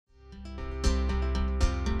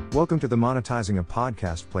Welcome to the Monetizing a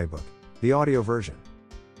Podcast Playbook, the audio version.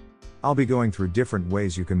 I'll be going through different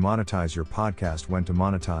ways you can monetize your podcast, when to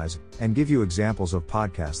monetize, and give you examples of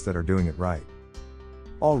podcasts that are doing it right.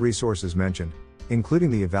 All resources mentioned,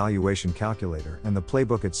 including the evaluation calculator and the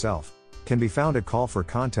playbook itself, can be found at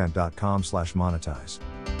callforcontent.com/monetize.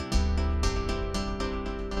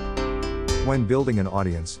 When building an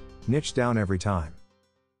audience, niche down every time.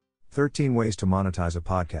 13 ways to monetize a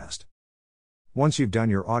podcast. Once you've done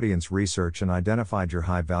your audience research and identified your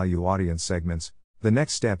high-value audience segments, the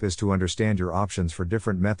next step is to understand your options for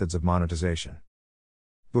different methods of monetization.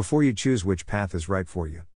 Before you choose which path is right for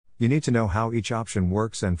you, you need to know how each option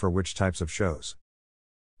works and for which types of shows.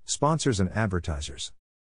 Sponsors and advertisers.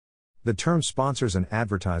 The terms sponsors and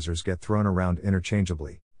advertisers get thrown around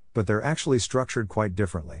interchangeably, but they're actually structured quite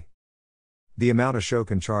differently. The amount a show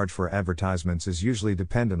can charge for advertisements is usually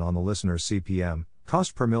dependent on the listener's CPM,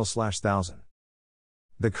 cost per mil/thousand.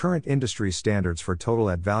 The current industry standards for total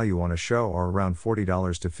ad value on a show are around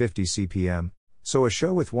 $40 to $50 CPM, so a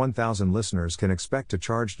show with 1,000 listeners can expect to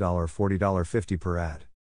charge $40-$50 per ad.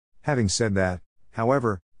 Having said that,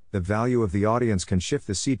 however, the value of the audience can shift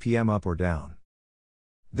the CPM up or down.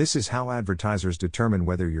 This is how advertisers determine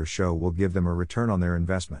whether your show will give them a return on their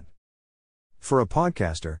investment. For a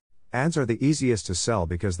podcaster, ads are the easiest to sell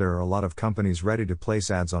because there are a lot of companies ready to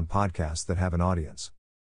place ads on podcasts that have an audience.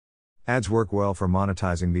 Ads work well for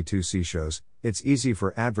monetizing B2C shows. It's easy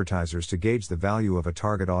for advertisers to gauge the value of a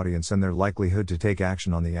target audience and their likelihood to take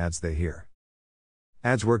action on the ads they hear.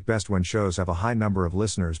 Ads work best when shows have a high number of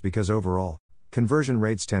listeners because overall, conversion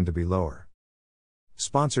rates tend to be lower.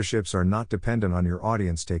 Sponsorships are not dependent on your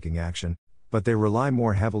audience taking action, but they rely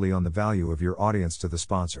more heavily on the value of your audience to the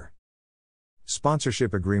sponsor.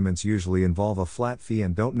 Sponsorship agreements usually involve a flat fee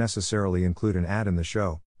and don't necessarily include an ad in the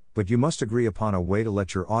show, but you must agree upon a way to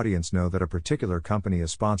let your audience know that a particular company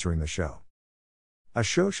is sponsoring the show. A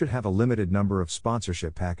show should have a limited number of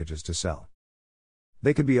sponsorship packages to sell.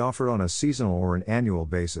 They could be offered on a seasonal or an annual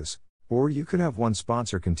basis, or you could have one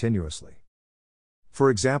sponsor continuously. For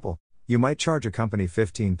example, you might charge a company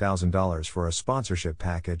 $15,000 for a sponsorship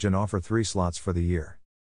package and offer 3 slots for the year.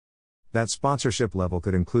 That sponsorship level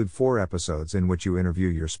could include 4 episodes in which you interview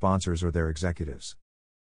your sponsors or their executives.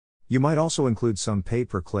 You might also include some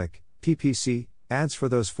pay-per-click, PPC, ads for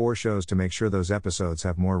those 4 shows to make sure those episodes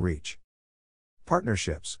have more reach.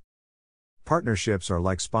 Partnerships. Partnerships are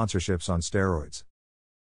like sponsorships on steroids.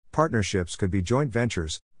 Partnerships could be joint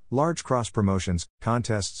ventures, large cross-promotions,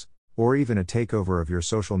 contests, or even a takeover of your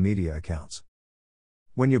social media accounts.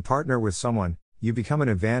 When you partner with someone, you become an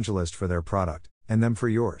evangelist for their product, and them for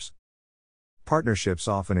yours. Partnerships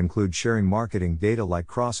often include sharing marketing data like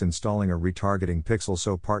cross-installing a retargeting pixel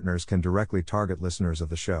so partners can directly target listeners of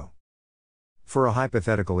the show. For a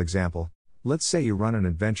hypothetical example, let's say you run an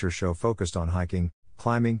adventure show focused on hiking,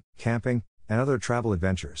 climbing, camping, and other travel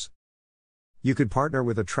adventures. You could partner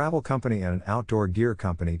with a travel company and an outdoor gear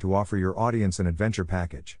company to offer your audience an adventure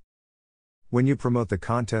package. When you promote the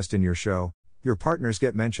contest in your show, your partners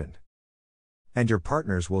get mentioned. And your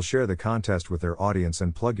partners will share the contest with their audience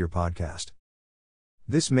and plug your podcast.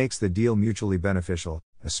 This makes the deal mutually beneficial,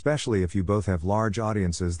 especially if you both have large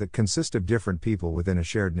audiences that consist of different people within a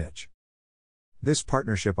shared niche. This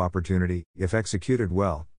partnership opportunity, if executed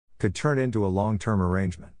well, could turn into a long-term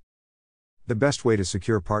arrangement. The best way to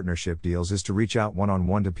secure partnership deals is to reach out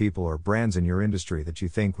one-on-one to people or brands in your industry that you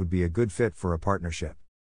think would be a good fit for a partnership.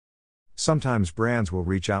 Sometimes brands will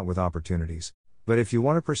reach out with opportunities, but if you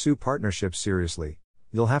want to pursue partnerships seriously,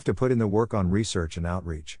 you'll have to put in the work on research and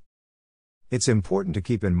outreach. It's important to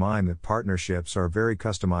keep in mind that partnerships are very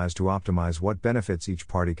customized to optimize what benefits each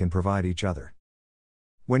party can provide each other.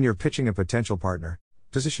 When you're pitching a potential partner,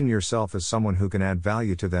 position yourself as someone who can add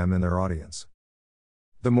value to them and their audience.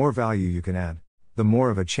 The more value you can add, the more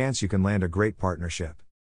of a chance you can land a great partnership.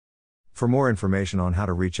 For more information on how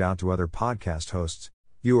to reach out to other podcast hosts,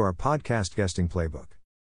 view our podcast guesting playbook.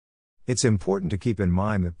 It's important to keep in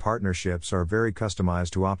mind that partnerships are very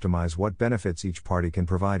customized to optimize what benefits each party can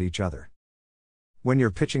provide each other. When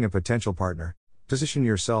you're pitching a potential partner, position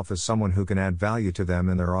yourself as someone who can add value to them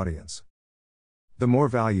and their audience. The more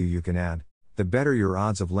value you can add, the better your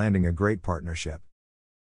odds of landing a great partnership.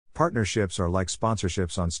 Partnerships are like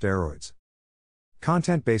sponsorships on steroids.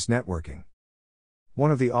 Content-based networking.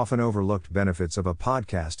 One of the often overlooked benefits of a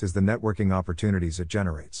podcast is the networking opportunities it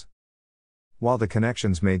generates. While the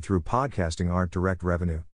connections made through podcasting aren't direct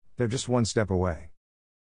revenue, they're just one step away.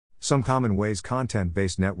 Some common ways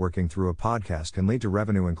content-based networking through a podcast can lead to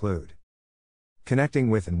revenue include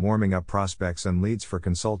connecting with and warming up prospects and leads for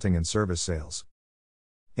consulting and service sales,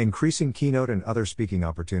 increasing keynote and other speaking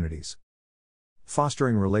opportunities,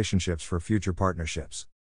 Fostering relationships for future partnerships.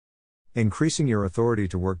 Increasing your authority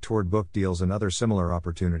to work toward book deals and other similar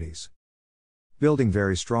opportunities. Building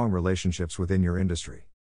very strong relationships within your industry.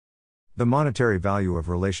 The monetary value of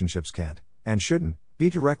relationships can't, and shouldn't, be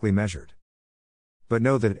directly measured. But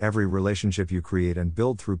know that every relationship you create and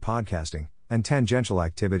build through podcasting, and tangential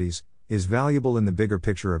activities, is valuable in the bigger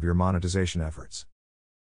picture of your monetization efforts.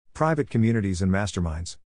 Private communities and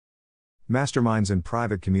masterminds. Masterminds and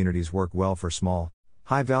private communities work well for small,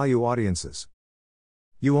 high-value audiences.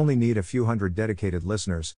 You only need a few hundred dedicated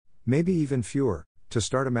listeners, maybe even fewer, to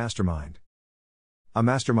start a mastermind. A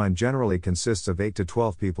mastermind generally consists of 8 to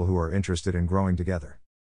 12 people who are interested in growing together.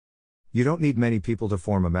 You don't need many people to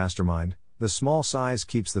form a mastermind, the small size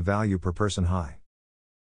keeps the value per person high.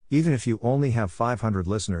 Even if you only have 500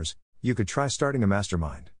 listeners, you could try starting a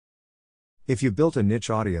mastermind. If you built a niche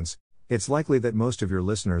audience, it's likely that most of your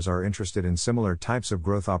listeners are interested in similar types of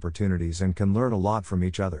growth opportunities and can learn a lot from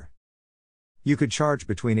each other. You could charge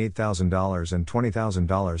between $8,000 and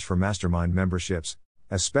 $20,000 for mastermind memberships,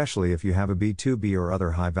 especially if you have a B2B or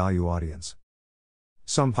other high-value audience.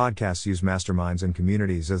 Some podcasts use masterminds and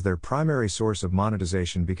communities as their primary source of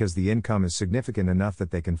monetization because the income is significant enough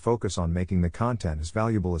that they can focus on making the content as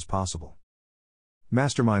valuable as possible.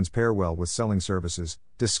 Masterminds pair well with selling services,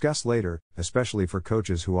 discussed later, especially for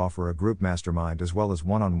coaches who offer a group mastermind as well as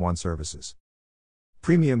one-on-one services.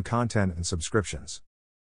 Premium content and subscriptions.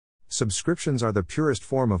 Subscriptions are the purest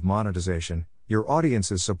form of monetization. Your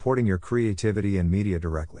audience is supporting your creativity and media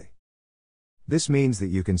directly. This means that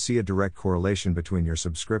you can see a direct correlation between your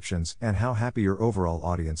subscriptions and how happy your overall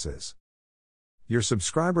audience is. Your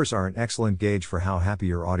subscribers are an excellent gauge for how happy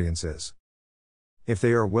your audience is. If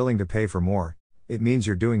they are willing to pay for more, it means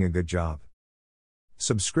you're doing a good job.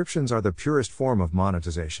 Subscriptions are the purest form of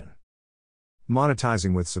monetization.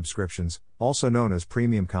 Monetizing with subscriptions, also known as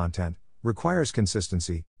premium content, requires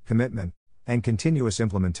consistency, commitment, and continuous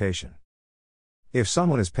implementation. If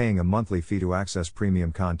someone is paying a monthly fee to access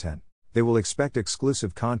premium content, they will expect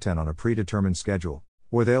exclusive content on a predetermined schedule,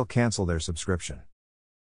 or they'll cancel their subscription.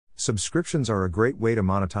 Subscriptions are a great way to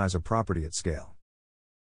monetize a property at scale.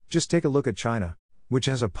 Just take a look at China, which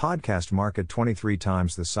has a podcast market 23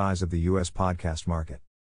 times the size of the US podcast market.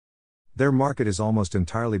 Their market is almost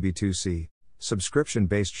entirely B2C,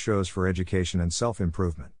 subscription-based shows for education and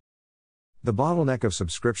self-improvement. The bottleneck of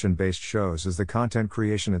subscription-based shows is the content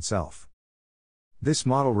creation itself. This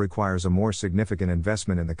model requires a more significant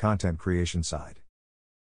investment in the content creation side.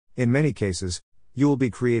 In many cases, you will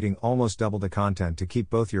be creating almost double the content to keep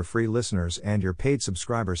both your free listeners and your paid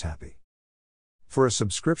subscribers happy. For a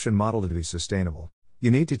subscription model to be sustainable,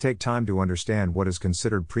 you need to take time to understand what is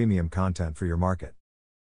considered premium content for your market.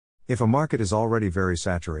 If a market is already very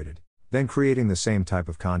saturated, then creating the same type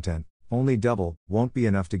of content, only double, won't be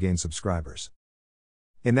enough to gain subscribers.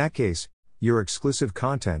 In that case, your exclusive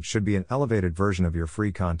content should be an elevated version of your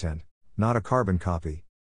free content, not a carbon copy.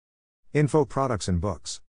 Info products and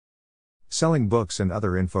books. Selling books and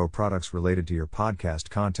other info products related to your podcast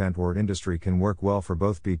content or industry can work well for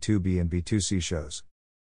both B2B and B2C shows.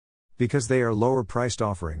 Because they are lower priced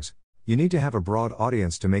offerings, you need to have a broad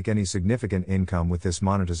audience to make any significant income with this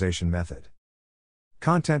monetization method.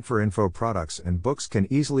 Content for info products and books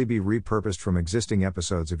can easily be repurposed from existing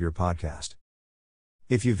episodes of your podcast.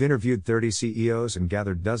 If you've interviewed 30 CEOs and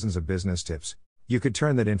gathered dozens of business tips, you could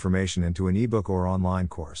turn that information into an ebook or online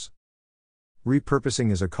course.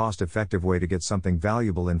 Repurposing is a cost-effective way to get something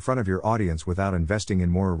valuable in front of your audience without investing in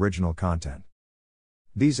more original content.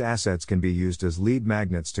 These assets can be used as lead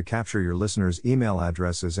magnets to capture your listeners' email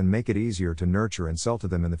addresses and make it easier to nurture and sell to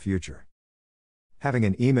them in the future. Having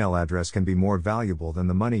an email address can be more valuable than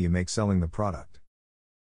the money you make selling the product.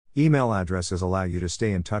 Email addresses allow you to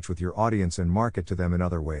stay in touch with your audience and market to them in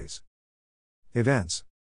other ways. Events.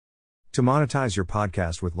 To monetize your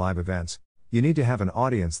podcast with live events, you need to have an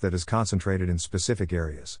audience that is concentrated in specific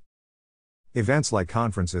areas. Events like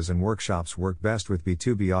conferences and workshops work best with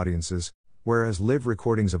B2B audiences, whereas live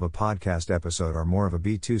recordings of a podcast episode are more of a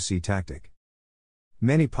B2C tactic.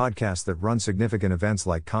 Many podcasts that run significant events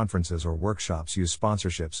like conferences or workshops use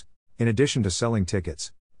sponsorships, in addition to selling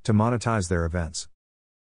tickets, to monetize their events.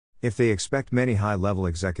 If they expect many high-level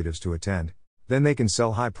executives to attend, then they can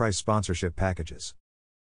sell high-price sponsorship packages.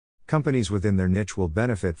 Companies within their niche will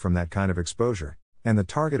benefit from that kind of exposure, and the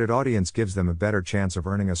targeted audience gives them a better chance of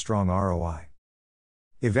earning a strong ROI.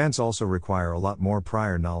 Events also require a lot more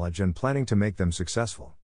prior knowledge and planning to make them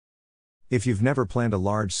successful. If you've never planned a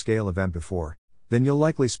large-scale event before, then you'll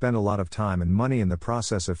likely spend a lot of time and money in the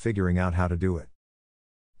process of figuring out how to do it.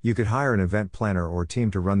 You could hire an event planner or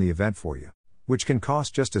team to run the event for you, which can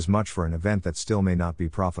cost just as much for an event that still may not be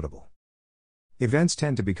profitable. Events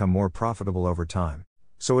tend to become more profitable over time,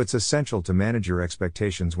 so it's essential to manage your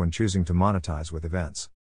expectations when choosing to monetize with events.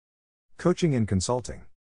 Coaching and consulting.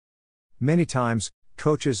 Many times,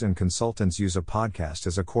 coaches and consultants use a podcast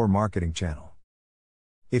as a core marketing channel.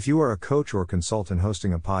 If you are a coach or consultant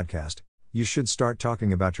hosting a podcast, you should start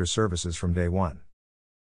talking about your services from day one.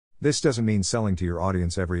 This doesn't mean selling to your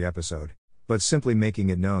audience every episode, but simply making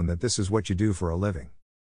it known that this is what you do for a living.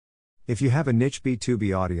 If you have a niche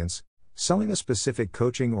B2B audience, selling a specific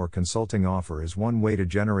coaching or consulting offer is one way to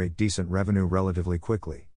generate decent revenue relatively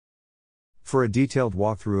quickly. For a detailed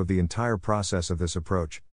walkthrough of the entire process of this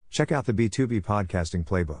approach, check out the B2B Podcasting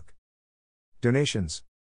Playbook. Donations.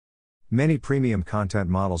 Many premium content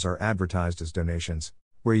models are advertised as donations,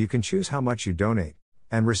 where you can choose how much you donate,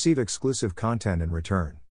 and receive exclusive content in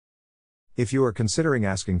return. If you are considering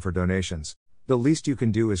asking for donations, the least you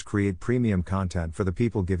can do is create premium content for the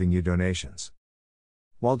people giving you donations.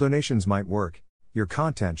 While donations might work, your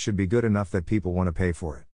content should be good enough that people want to pay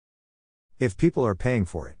for it. If people are paying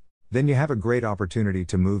for it, then you have a great opportunity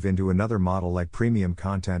to move into another model like premium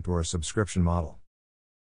content or a subscription model.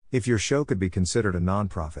 If your show could be considered a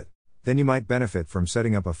nonprofit, then you might benefit from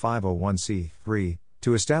setting up a 501c3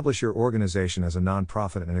 to establish your organization as a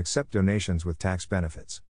nonprofit and accept donations with tax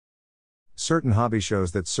benefits. Certain hobby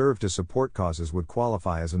shows that serve to support causes would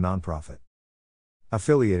qualify as a nonprofit.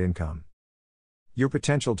 Affiliate income. Your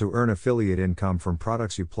potential to earn affiliate income from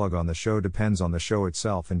products you plug on the show depends on the show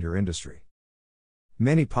itself and your industry.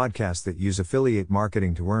 Many podcasts that use affiliate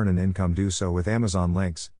marketing to earn an income do so with Amazon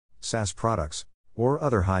links, SaaS products, or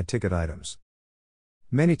other high-ticket items.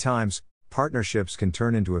 Many times, partnerships can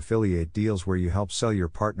turn into affiliate deals where you help sell your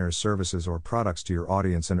partner's services or products to your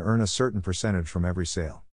audience and earn a certain percentage from every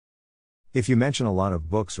sale. If you mention a lot of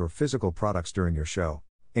books or physical products during your show,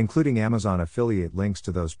 including Amazon affiliate links to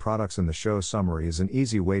those products in the show summary is an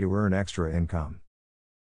easy way to earn extra income.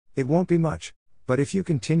 It won't be much, but if you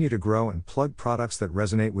continue to grow and plug products that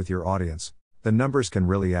resonate with your audience, the numbers can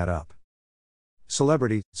really add up.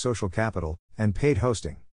 Celebrity, social capital, and paid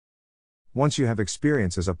hosting. Once you have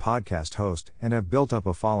experience as a podcast host and have built up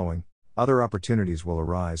a following, other opportunities will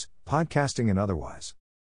arise, podcasting and otherwise.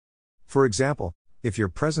 For example, if your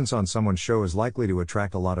presence on someone's show is likely to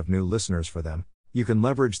attract a lot of new listeners for them, you can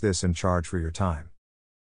leverage this and charge for your time.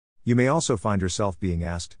 You may also find yourself being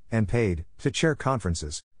asked, and paid, to chair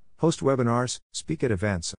conferences, host webinars, speak at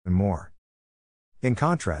events, and more. In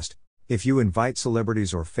contrast, if you invite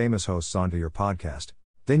celebrities or famous hosts onto your podcast,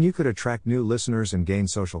 then you could attract new listeners and gain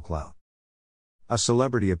social clout. A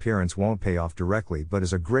celebrity appearance won't pay off directly but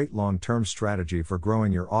is a great long-term strategy for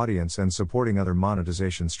growing your audience and supporting other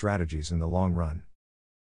monetization strategies in the long run.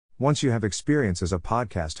 Once you have experience as a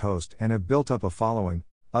podcast host and have built up a following,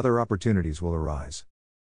 other opportunities will arise.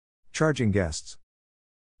 Charging guests.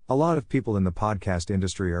 A lot of people in the podcast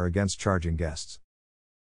industry are against charging guests.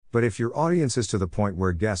 But if your audience is to the point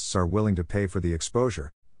where guests are willing to pay for the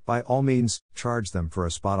exposure, by all means, charge them for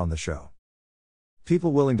a spot on the show.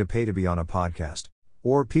 People willing to pay to be on a podcast,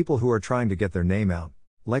 or people who are trying to get their name out,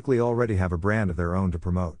 likely already have a brand of their own to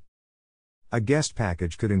promote. A guest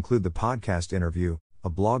package could include the podcast interview, a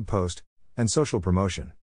blog post, and social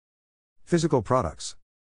promotion. Physical products.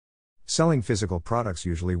 Selling physical products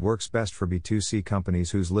usually works best for B2C companies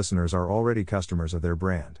whose listeners are already customers of their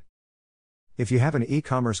brand. If you have an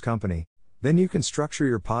e-commerce company, then you can structure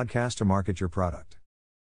your podcast to market your product.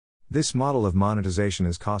 This model of monetization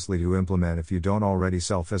is costly to implement if you don't already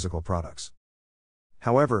sell physical products.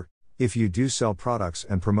 However, if you do sell products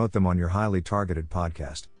and promote them on your highly targeted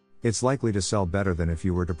podcast, it's likely to sell better than if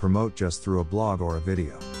you were to promote just through a blog or a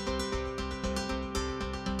video.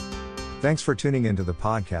 Thanks for tuning into the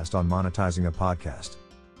podcast on monetizing a podcast.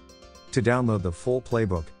 To download the full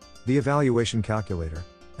playbook, the evaluation calculator,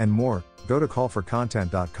 and more, go to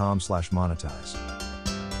callforcontent.com/monetize.